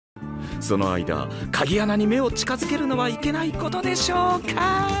その間鍵穴に目を近づけるのはいけないことでしょう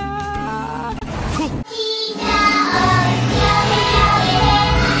か。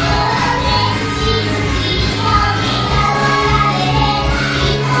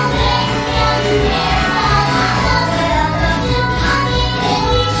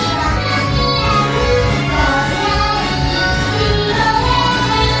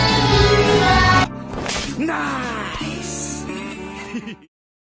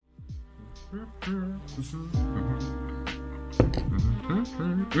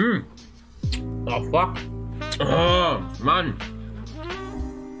Oh fuck. Oh man.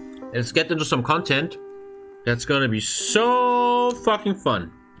 Let's get into some content. That's gonna be so fucking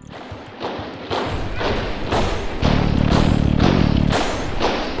fun.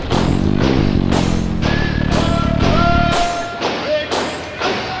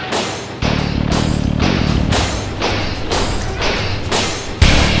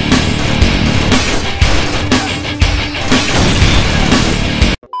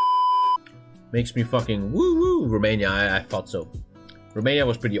 Makes me fucking woo woo. Romania, I thought so. Romania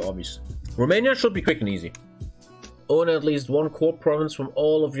was pretty obvious. Romania should be quick and easy. Own at least one core province from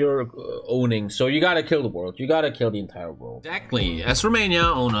all of your owning. So you gotta kill the world. You gotta kill the entire world. Exactly. As Romania,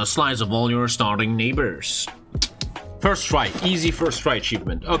 own a slice of all your starting neighbors. First strike. Easy first strike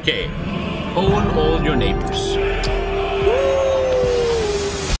achievement. Okay. Own all your neighbors.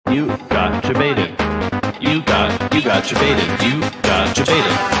 You got baited. You got baited. You got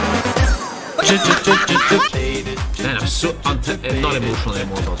baited. Man, I'm so not emotional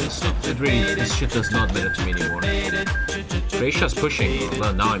anymore about this stuff. It really, this shit does not matter to me anymore. Croatia's pushing.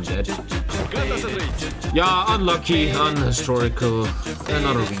 Well, now I'm dead. Yeah, unlucky, unhistorical.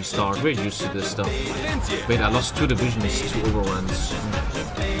 Another restart. We're used to this stuff. Wait, I lost 2 divisions, 2 overruns.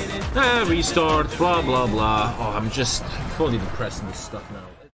 Restart, blah blah blah. Oh, I'm just fully depressed in this stuff now.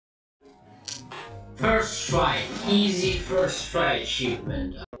 First strike, easy first strike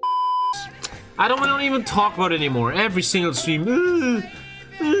achievement. I don't even talk about it anymore. Every single stream,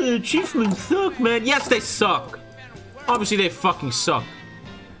 achievements suck, man. Yes, they suck. Obviously, they fucking suck.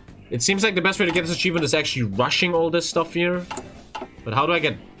 It seems like the best way to get this achievement is actually rushing all this stuff here. But how do I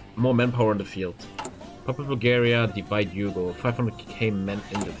get more manpower in the field? Puppet Bulgaria, divide Yugo. 500k men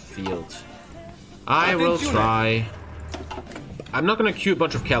in the field. I will try. I'm not gonna queue a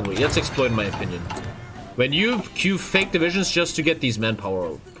bunch of cavalry. That's exploit in my opinion. When you queue fake divisions just to get these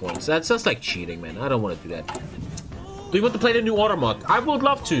manpower points, that's just like cheating, man. I don't want to do that. Do you want to play the new order mod? I would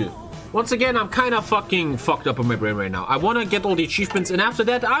love to. Once again, I'm kind of fucking fucked up on my brain right now. I want to get all the achievements, and after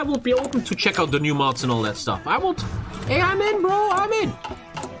that, I will be open to check out the new mods and all that stuff. I will. Hey, I'm in, bro. I'm in.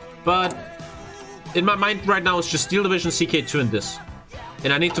 But in my mind right now, it's just Steel Division, CK2, and this.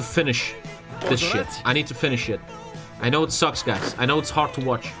 And I need to finish this shit. I need to finish it. I know it sucks, guys. I know it's hard to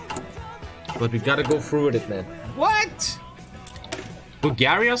watch. But we gotta go through with it, man. What?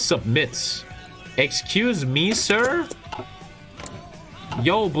 Bulgaria submits. Excuse me, sir?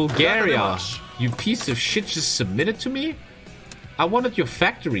 Yo, Bulgaria. You piece of shit just submitted to me? I wanted your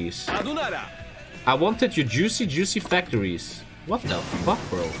factories. I wanted your juicy factories. What the fuck,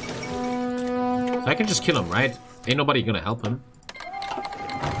 bro? So I can just kill him, right? Ain't nobody gonna help him.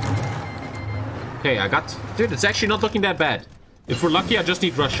 Okay, I got... Dude, it's actually not looking that bad. If we're lucky, I just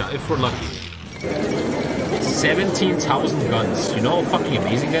need Russia. If we're lucky. 17,000 guns. You know how fucking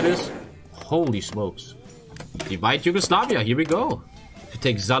amazing that is? Holy smokes. Divide Yugoslavia. Here we go. If you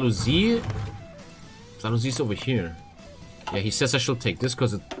take Zaluzi... Zaluzi's over here. Yeah, he says I should take this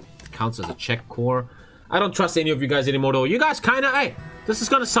because it counts as a Czech core. I don't trust any of you guys anymore, though. You guys kind of... Hey, this is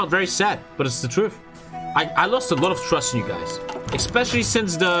going to sound very sad, but it's the truth. I lost a lot of trust in you guys. Especially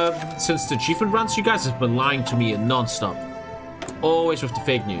since the achievement runs, you guys have been lying to me non-stop. Always with the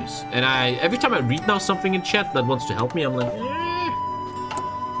fake news. And every time I read now something in chat that wants to help me, I'm like,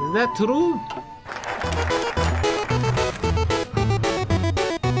 is that true?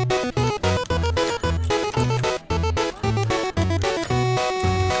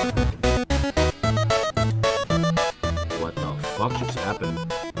 What the fuck just happened?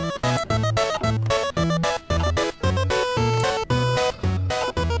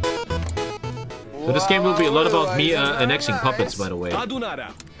 So this game will be a lot about me annexing puppets, by the way.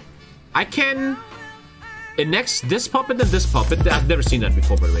 I can annex this puppet and this puppet. I've never seen that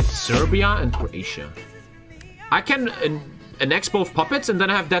before, by the way. Serbia and Croatia. I can annex both puppets and then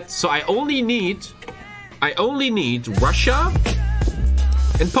I have that. So I only need Russia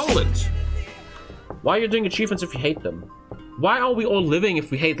and Poland. Why are you doing achievements if you hate them? Why are we all living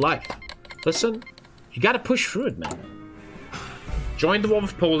if we hate life? Listen, you gotta push through it, man. join the war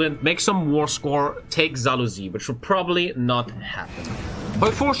with Poland, make some war score, take Zaluzy, which will probably not happen.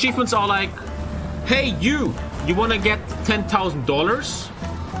 But 4 achievements are like, hey you wanna get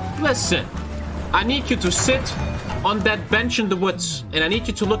 $10,000? Listen, I need you to sit on that bench in the woods, and I need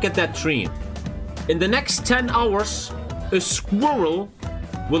you to look at that tree. In the next 10 hours, a squirrel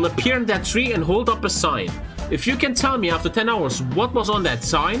will appear in that tree and hold up a sign. If you can tell me after 10 hours what was on that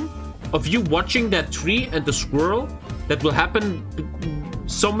sign of you watching that tree and the squirrel, that will happen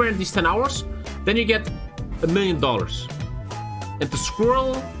somewhere in these 10 hours, then you get $1 million. And the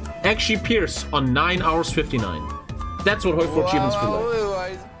squirrel actually appears on 9 hours 59. That's what HOI4 achievements feel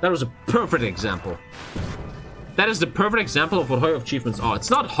like. That was a perfect example. That is the perfect example of what HOI achievements are. It's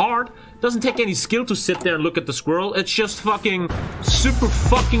not hard. It doesn't take any skill to sit there and look at the squirrel. It's just fucking super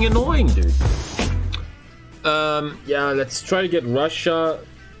fucking annoying, dude. Yeah, let's try to get Russia.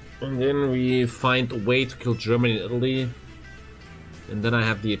 And then we find a way to kill Germany and Italy. And then I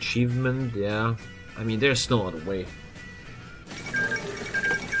have the achievement, yeah. I mean, there's no other way.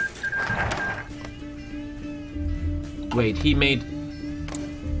 Wait, he made...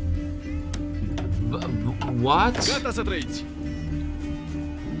 What?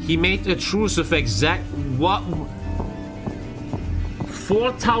 He made a truce of exact... What?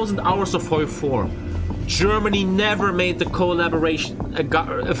 4,000 hours of HOI4. Germany never made the collaboration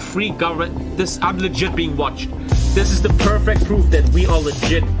a free government. I'm legit being watched. This is the perfect proof that we are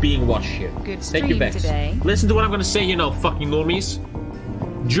legit being watched here. Good Thank you, Bex. Today. Listen to what I'm gonna say, you know, fucking normies.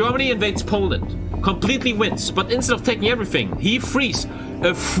 Germany invades Poland, completely wins, but instead of taking everything, he frees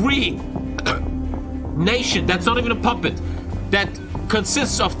a free nation that's not even a puppet, that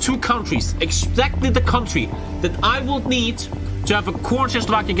consists of 2 countries, exactly the country that I will need to have a core in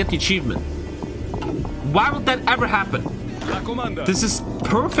Czechoslovakia and get the achievement. Why would that ever happen? This is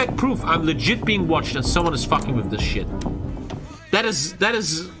perfect proof I'm legit being watched and someone is fucking with this shit. That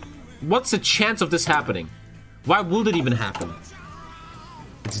is... What's the chance of this happening? Why would it even happen?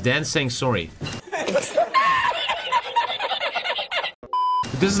 It's Dan saying sorry.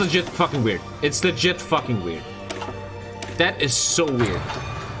 This is legit fucking weird. It's legit fucking weird. That is so weird.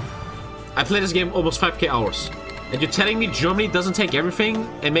 I played this game almost 5k hours. And you're telling me Germany doesn't take everything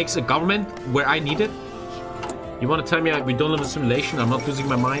and makes a government where I need it? You want to tell me we don't live in a simulation? I'm not losing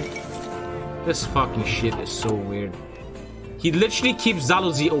my mind? This fucking shit is so weird. He literally keeps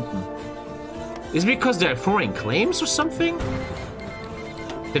Zaluzy open. Is it because they're foreign claims or something?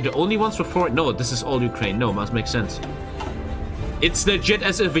 They're the only ones for foreign... No, this is all Ukraine. No, must make sense. It's legit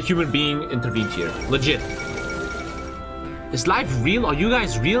as if a human being intervened here. Legit. Is life real? Are you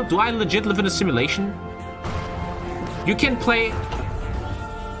guys real? Do I legit live in a simulation? You can play...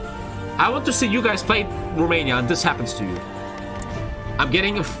 I want to see you guys play Romania and this happens to you. I'm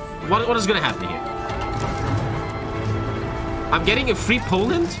getting a... What is gonna happen here? I'm getting a free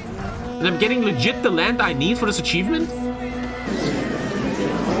Poland? And I'm getting legit the land I need for this achievement?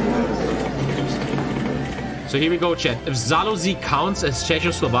 So here we go, chat. If Zaluzy counts as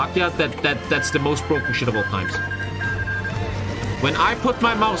Czechoslovakia, that's the most broken shit of all times. When I put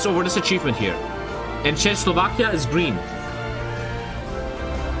my mouse over this achievement here, and Czechoslovakia is green,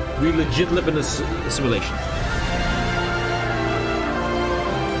 we legit live in a simulation.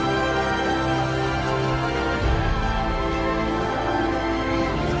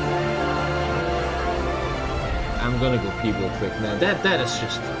 I'm gonna go pee real quick, man. That is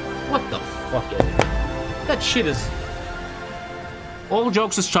just... What the fuck? That shit is... All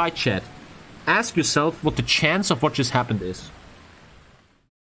jokes aside, chat. Ask yourself what the chance of what just happened is.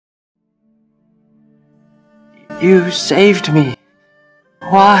 You saved me.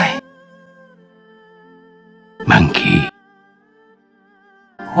 Why? Monkey.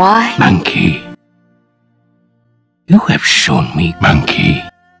 Why? Monkey. You have shown me, monkey.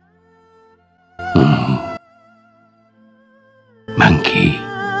 Monkey.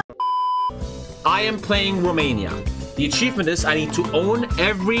 I am playing Romania. The achievement is I need to own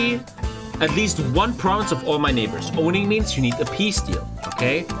at least one province of all my neighbors. Owning means you need a peace deal,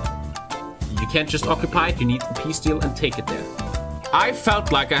 okay? You can't just occupy it, you need a peace deal and take it there. I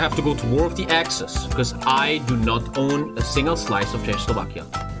felt like I have to go to war with the Axis because I do not own a single slice of Czechoslovakia.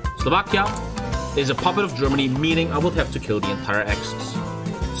 Slovakia is a puppet of Germany, meaning I would have to kill the entire Axis.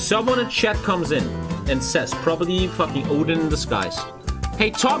 Someone in chat comes in and says, probably fucking Odin in disguise,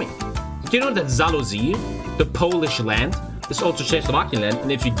 hey Tommy, do you know that Zaluzy, the Polish land, is also Czechoslovakian land,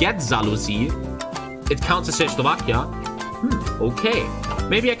 and if you get Zaluzy, it counts as Czechoslovakia? Okay.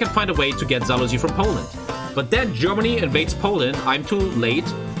 Maybe I can find a way to get Zaluzy from Poland. But then Germany invades Poland, I'm too late,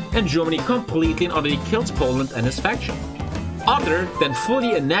 and Germany completely and utterly kills Poland and his faction. Other than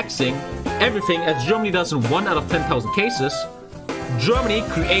fully annexing everything as Germany does in 1 out of 10,000 cases, Germany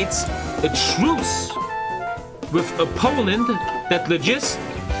creates a truce with a Poland that legit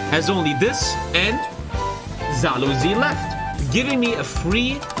has only this and Zaluzzi left, giving me a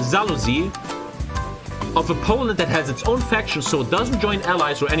free Zaluzzi of a Poland that has its own faction, so it doesn't join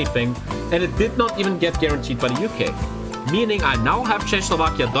allies or anything, and it did not even get guaranteed by the UK. Meaning I now have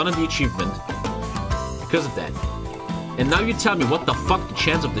Czechoslovakia done in the achievement because of that. And now you tell me what the fuck the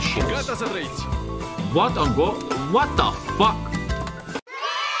chance of this shit is. What on go? What the fuck?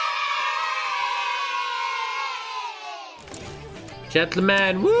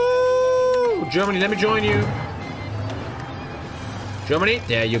 Gentlemen, woo! Germany, let me join you. Germany,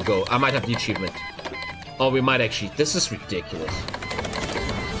 there you go. I might have the achievement. Oh, we might actually. This is ridiculous.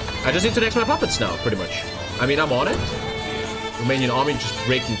 I just need to next my puppets now, pretty much. I mean, I'm on it. Romanian army just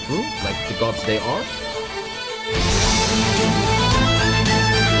breaking through, like the gods they are.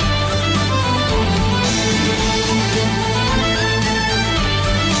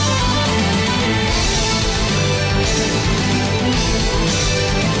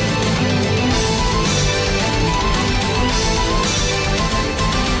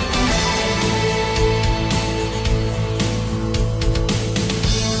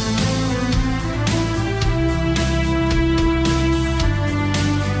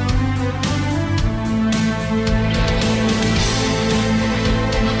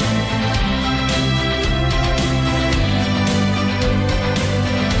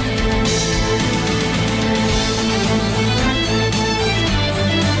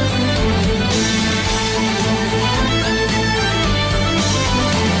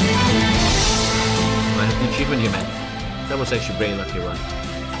 Actually very lucky run.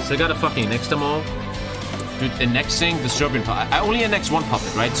 So I gotta fucking annex them all. Dude, annexing the Serbian puppet. I only annex one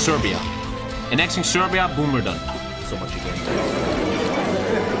puppet, right? Serbia. Annexing Serbia, boom, we're done. So much again.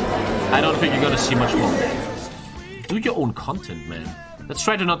 I don't think you're gonna see much more. Do your own content, man. Let's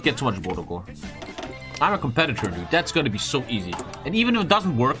try to not get too much border gore. I'm a competitor, dude. That's gonna be so easy. And even if it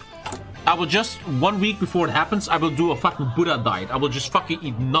doesn't work, I will just, 1 week before it happens, I will do a fucking Buddha diet. I will just fucking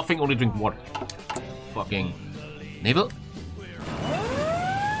eat nothing, only drink water. Fucking... Naval?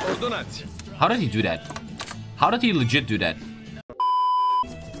 How did he do that? How did he legit do that?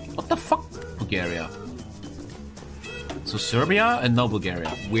 What the fuck? Bulgaria. So Serbia and no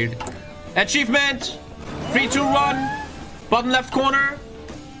Bulgaria. Weird. Achievement! 3, 2, 1. Bottom left corner.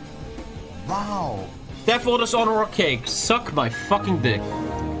 Wow. Death or dishonor or cake. Suck my fucking dick.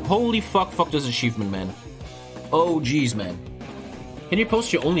 Holy fuck this achievement, man. Oh jeez, man. Can you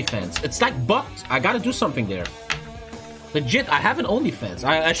post your OnlyFans? It's like bugged. I gotta do something there. Legit, I have an OnlyFans.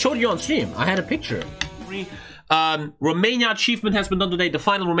 I showed you on stream. I had a picture. Romania achievement has been done today. The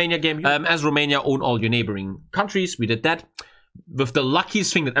final Romania game. As Romania own all your neighboring countries, we did that. With the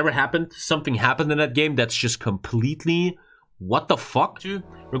luckiest thing that ever happened, something happened in that game that's just completely... What the fuck?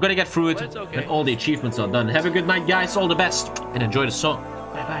 We're gonna get through it, and all the achievements are done. Have a good night, guys. All the best. And enjoy the song.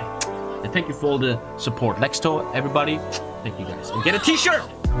 Bye-bye. And thank you for all the support. Lexto, everybody. Thank you, guys. And get a t-shirt!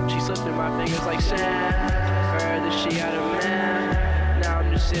 She slipped in my fingers like sand. Heard that she had a man. Now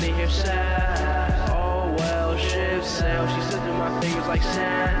I'm just sitting here sad. Oh well, ship sail. She slipped in my fingers like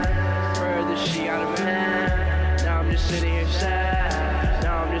sand. Heard that she had a man. Now I'm just sitting here sad.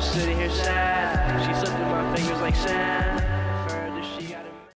 Now I'm just sitting here sad. She slipped in my fingers like sand.